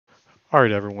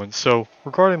Alright everyone, so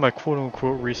regarding my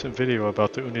quote-unquote recent video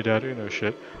about the Unidad Uno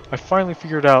shit, I finally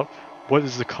figured out what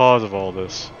is the cause of all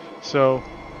this. So,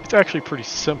 it's actually pretty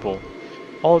simple.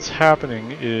 All that's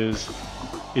happening is,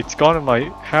 it's gone in my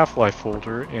Half-Life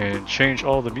folder and changed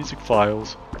all the music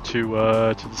files to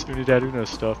this Unidad Uno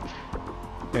stuff.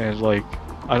 And like,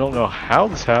 I don't know how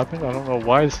this happened, I don't know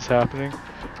why this is happening,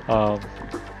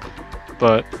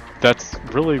 but that's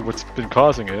really what's been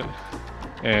causing it.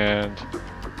 And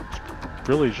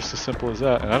really just as simple as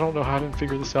that, and I don't know how I didn't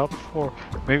figure this out before.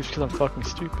 Maybe it's because I'm fucking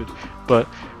stupid, but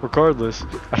regardless,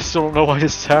 I still don't know why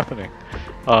this is happening.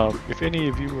 If any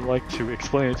of you would like to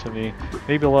explain it to me,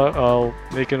 maybe I'll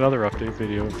make another update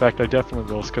video. In fact, I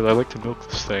definitely will, because I like to milk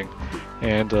this thing,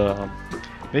 and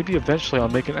maybe eventually I'll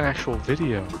make an actual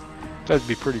video. That'd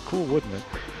be pretty cool, wouldn't it?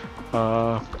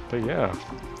 But yeah,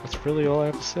 that's really all I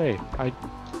have to say. It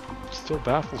still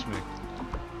baffles me.